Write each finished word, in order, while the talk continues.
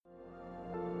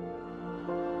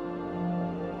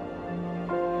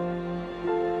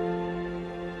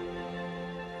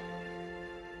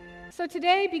So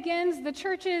today begins the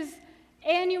church's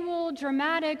annual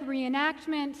dramatic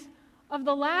reenactment of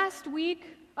the last week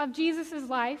of Jesus'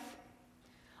 life.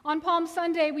 On Palm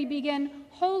Sunday, we begin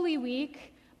Holy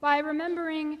Week by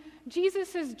remembering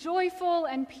Jesus' joyful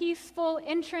and peaceful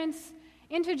entrance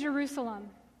into Jerusalem.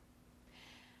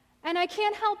 And I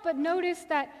can't help but notice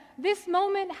that this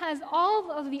moment has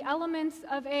all of the elements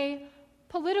of a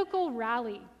political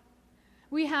rally.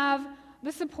 We have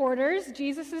the supporters,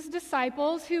 Jesus'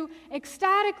 disciples, who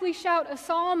ecstatically shout a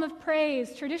psalm of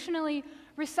praise traditionally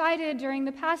recited during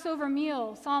the Passover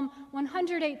meal, Psalm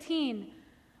 118.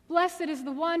 Blessed is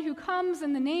the one who comes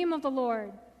in the name of the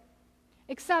Lord.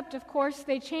 Except, of course,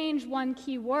 they change one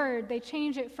key word. They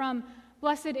change it from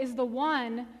blessed is the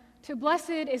one to blessed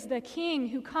is the King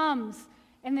who comes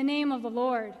in the name of the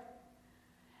Lord.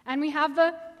 And we have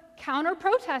the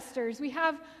counter-protesters. We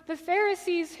have the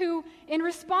Pharisees who, in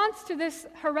response to this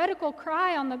heretical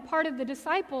cry on the part of the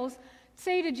disciples,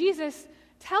 say to Jesus,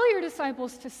 tell your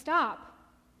disciples to stop.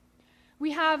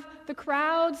 We have the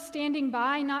crowd standing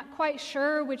by, not quite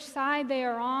sure which side they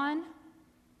are on.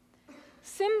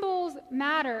 Symbols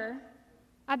matter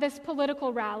at this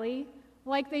political rally,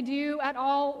 like they do at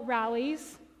all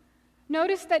rallies.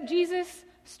 Notice that Jesus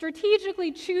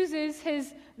strategically chooses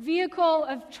his vehicle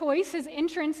of choice, his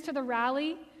entrance to the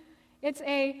rally. It's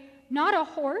not a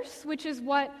horse, which is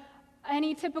what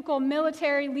any typical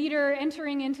military leader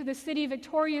entering into the city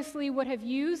victoriously would have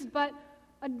used, but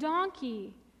a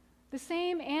donkey, the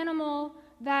same animal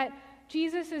that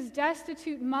Jesus'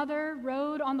 destitute mother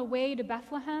rode on the way to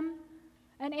Bethlehem,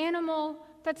 an animal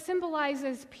that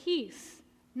symbolizes peace,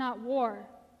 not war.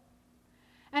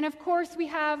 And of course, we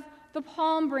have the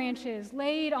palm branches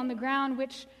laid on the ground,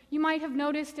 which you might have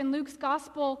noticed in Luke's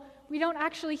gospel, we don't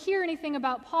actually hear anything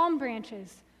about palm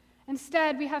branches.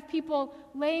 Instead, we have people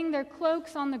laying their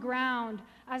cloaks on the ground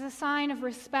as a sign of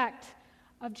respect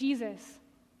of Jesus.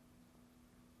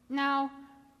 Now,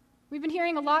 we've been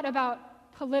hearing a lot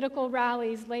about political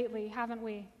rallies lately, haven't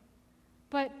we?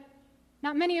 But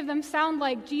not many of them sound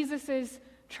like Jesus'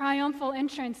 triumphal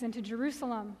entrance into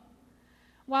Jerusalem.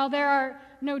 While there are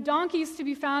no donkeys to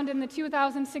be found in the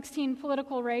 2016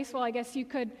 political race,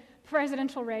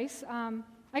 presidential race,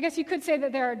 I guess you could say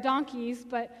that there are donkeys,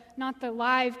 but not the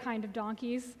live kind of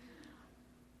donkeys.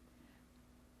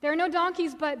 There are no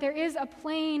donkeys, but there is a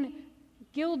plane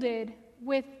gilded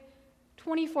with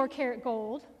 24-karat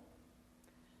gold.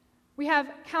 We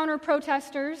have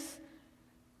counter-protesters,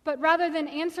 but rather than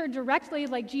answer directly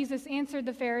like Jesus answered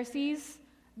the Pharisees,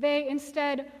 they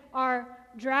instead are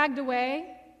dragged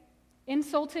away,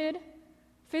 insulted,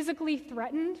 physically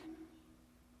threatened.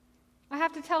 I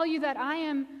have to tell you that I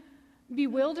am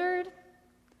bewildered,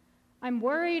 I'm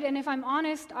worried, and if I'm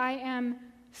honest, I am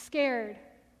scared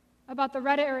about the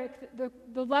rhetoric,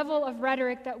 the level of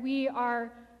rhetoric that we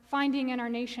are finding in our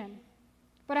nation.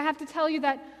 But I have to tell you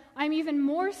that I'm even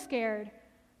more scared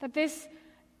that this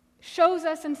shows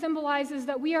us and symbolizes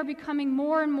that we are becoming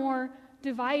more and more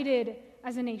divided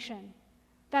as a nation.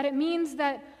 That it means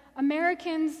that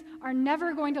Americans are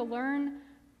never going to learn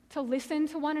to listen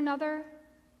to one another,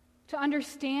 to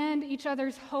understand each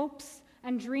other's hopes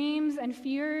and dreams and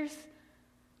fears,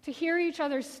 to hear each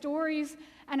other's stories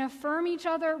and affirm each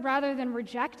other rather than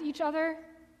reject each other.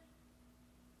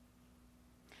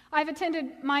 I've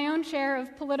attended my own share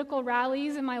of political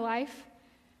rallies in my life.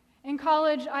 In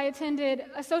college, I attended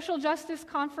a social justice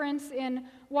conference in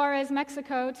Juarez,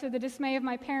 Mexico. To the dismay of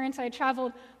my parents, I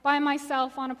traveled by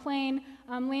myself on a plane,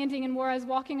 landing in Juarez,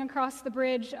 walking across the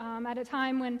bridge at a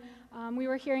time when we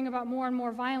were hearing about more and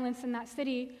more violence in that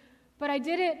city. But I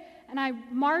did it, and I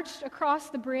marched across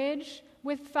the bridge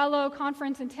with fellow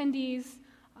conference attendees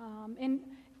in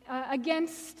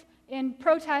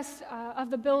protest of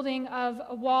the building of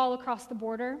a wall across the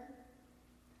border.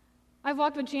 I've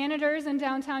walked with janitors in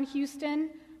downtown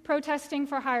Houston protesting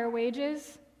for higher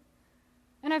wages.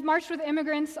 And I've marched with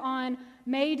immigrants on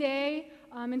May Day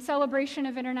in celebration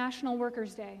of International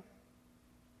Workers' Day.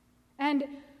 And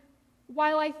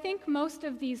while I think most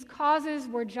of these causes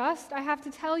were just, I have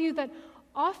to tell you that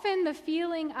often the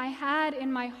feeling I had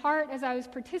in my heart as I was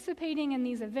participating in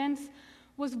these events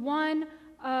was one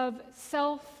of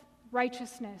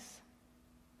self-righteousness.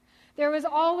 There was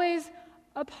always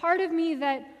a part of me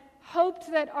that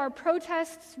hoped that our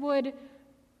protests would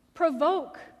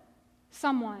provoke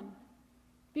someone.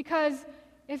 Because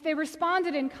if they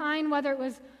responded in kind, whether it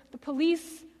was the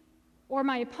police or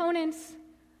my opponents,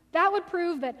 that would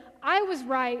prove that I was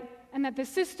right and that the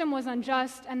system was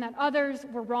unjust and that others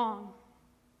were wrong.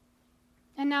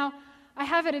 And now, I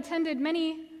haven't attended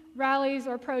many rallies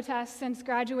or protests since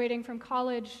graduating from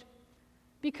college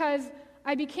because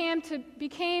I became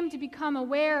to become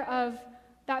aware of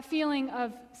that feeling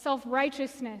of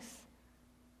self-righteousness,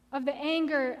 of the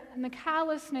anger and the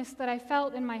callousness that I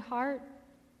felt in my heart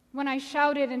when I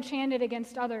shouted and chanted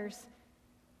against others,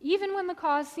 even when the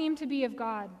cause seemed to be of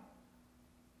God.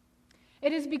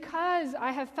 It is because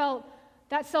I have felt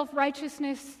that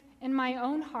self-righteousness in my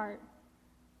own heart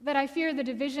that I fear the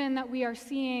division that we are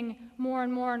seeing more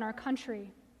and more in our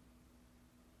country.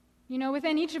 You know,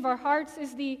 within each of our hearts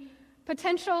is the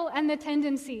potential and the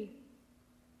tendency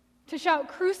to shout,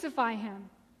 "Crucify him,"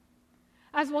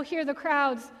 as we'll hear the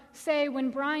crowds say when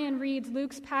Brian reads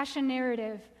Luke's Passion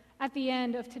narrative at the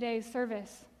end of today's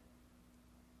service.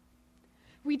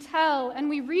 We tell and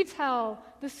we retell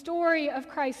the story of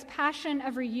Christ's passion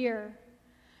every year,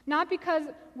 not because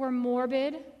we're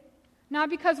morbid, not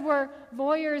because we're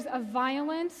voyeurs of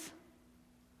violence,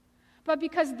 but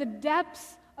because the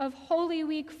depths of Holy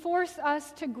Week force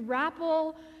us to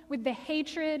grapple with the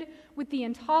hatred, with the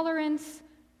intolerance,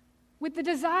 with the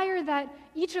desire that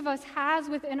each of us has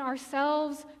within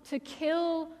ourselves to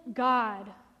kill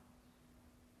God.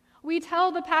 We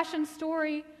tell the Passion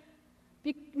story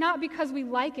not because we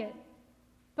like it,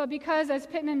 but because, as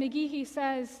Pittman McGehee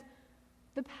says,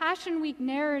 the Passion Week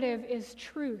narrative is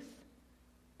truth,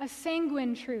 a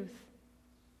sanguine truth.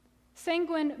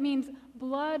 Sanguine means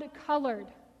blood-colored.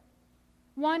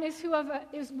 One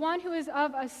who is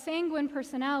of a sanguine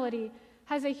personality,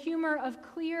 has a humor of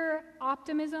clear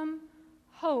optimism,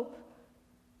 hope,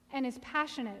 and is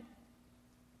passionate.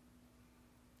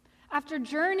 After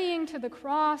journeying to the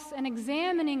cross and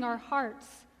examining our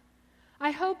hearts,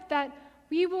 I hope that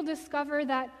we will discover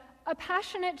that a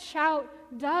passionate shout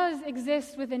does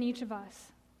exist within each of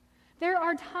us. There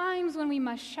are times when we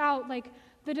must shout like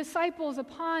the disciples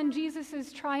upon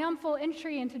Jesus' triumphal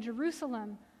entry into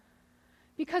Jerusalem,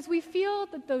 because we feel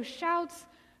that those shouts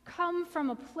come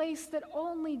from a place that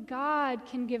only God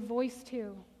can give voice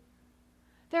to.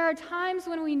 There are times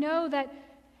when we know that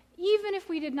even if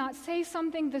we did not say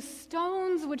something, the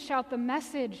stones would shout the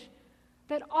message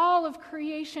that all of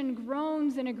creation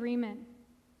groans in agreement.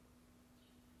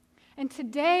 And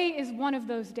today is one of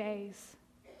those days.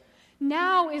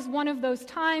 Now is one of those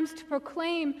times to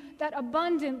proclaim that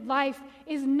abundant life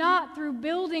is not through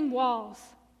building walls.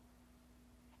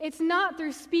 It's not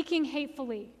through speaking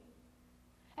hatefully.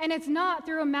 And it's not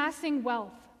through amassing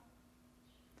wealth.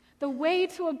 The way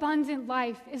to abundant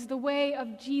life is the way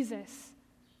of Jesus,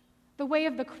 the way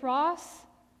of the cross,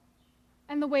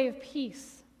 and the way of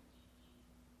peace.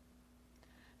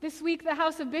 This week, the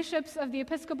House of Bishops of the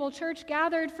Episcopal Church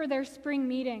gathered for their spring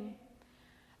meeting.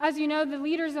 As you know, the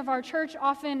leaders of our church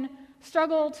often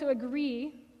struggle to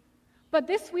agree, but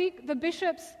this week, the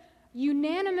bishops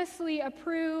unanimously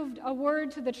approved a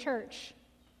word to the church.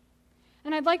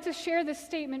 And I'd like to share this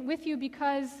statement with you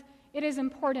because it is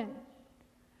important,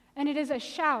 and it is a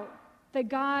shout that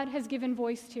God has given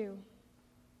voice to.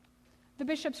 The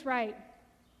bishops write,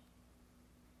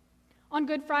 "On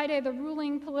Good Friday, the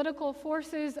ruling political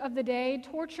forces of the day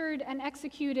tortured and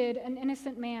executed an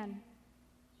innocent man.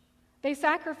 They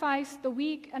sacrificed the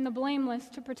weak and the blameless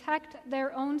to protect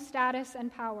their own status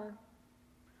and power.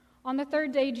 On the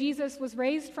third day, Jesus was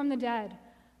raised from the dead,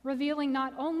 revealing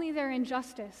not only their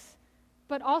injustice,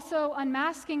 but also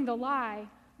unmasking the lie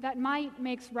that might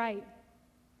makes right.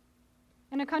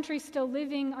 In a country still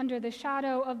living under the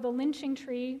shadow of the lynching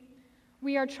tree,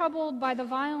 we are troubled by the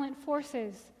violent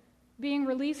forces being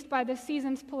released by this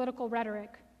season's political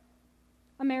rhetoric.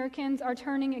 Americans are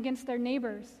turning against their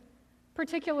neighbors,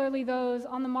 particularly those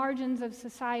on the margins of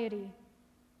society.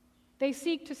 They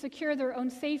seek to secure their own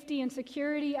safety and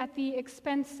security at the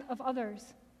expense of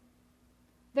others.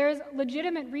 There is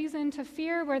legitimate reason to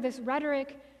fear where this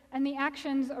rhetoric and the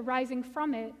actions arising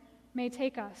from it may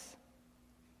take us.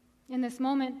 In this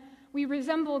moment, we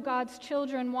resemble God's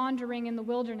children wandering in the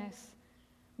wilderness.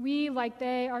 We, like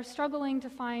they, are struggling to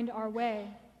find our way.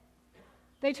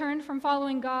 They turned from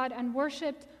following God and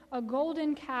worshiped a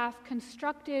golden calf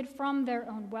constructed from their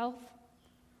own wealth.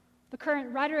 The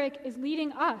current rhetoric is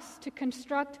leading us to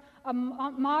construct a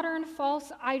modern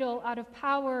false idol out of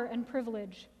power and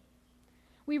privilege.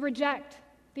 We reject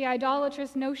the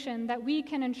idolatrous notion that we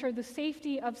can ensure the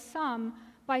safety of some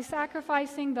by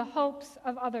sacrificing the hopes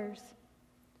of others.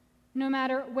 No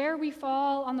matter where we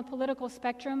fall on the political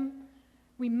spectrum,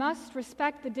 we must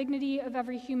respect the dignity of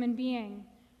every human being,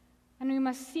 and we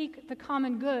must seek the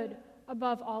common good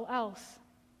above all else.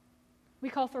 We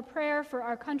call for prayer for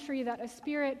our country that a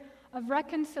spirit of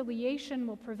reconciliation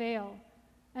will prevail,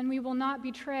 and we will not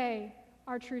betray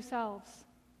our true selves."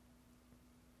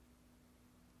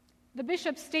 The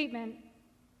bishop's statement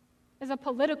is a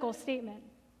political statement.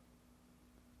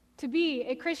 To be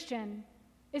a Christian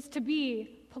is to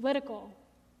be political.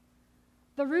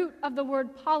 The root of the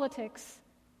word politics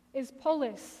is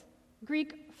polis,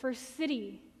 Greek for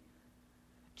city.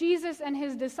 Jesus and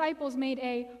his disciples made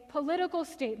a political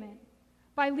statement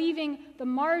by leaving the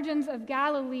margins of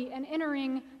Galilee and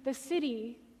entering the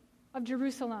city of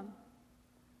Jerusalem.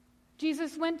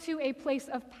 Jesus went to a place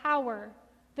of power,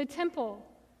 the temple,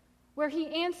 where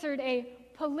he answered a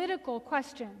political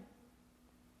question.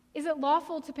 Is it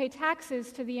lawful to pay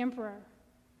taxes to the emperor?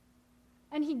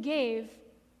 And he gave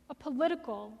a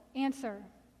political answer.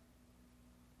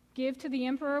 Give to the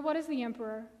emperor what is the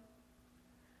emperor,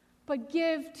 but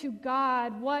give to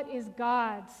God what is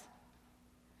God's.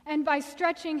 And by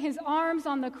stretching his arms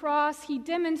on the cross, he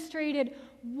demonstrated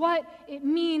what it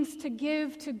means to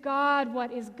give to God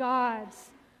what is God's,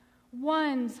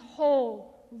 one's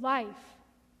whole life.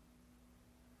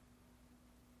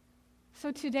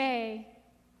 So today,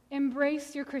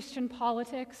 embrace your Christian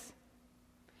politics,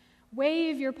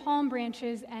 wave your palm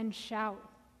branches, and shout.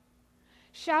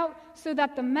 Shout so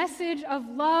that the message of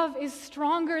love is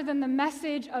stronger than the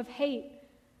message of hate.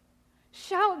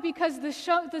 Shout because the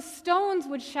stones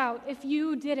would shout if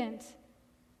you didn't.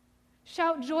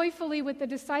 Shout joyfully with the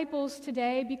disciples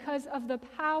today because of the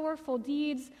powerful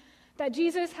deeds that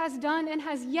Jesus has done and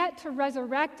has yet to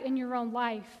resurrect in your own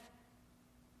life.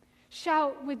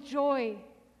 Shout with joy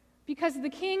because the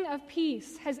King of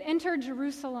Peace has entered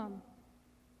Jerusalem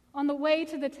on the way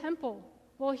to the temple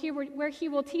where he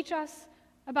will teach us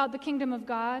about the kingdom of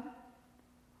God,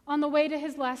 on the way to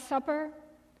his Last Supper,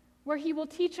 where he will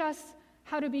teach us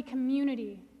how to be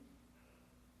community,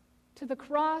 to the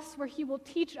cross, where he will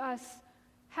teach us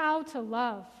how to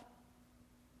love,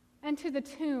 and to the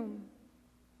tomb,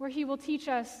 where he will teach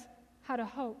us how to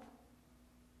hope.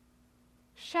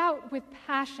 Shout with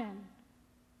passion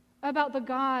about the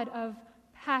God of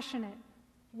passionate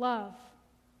love.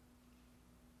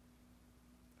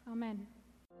 Amen.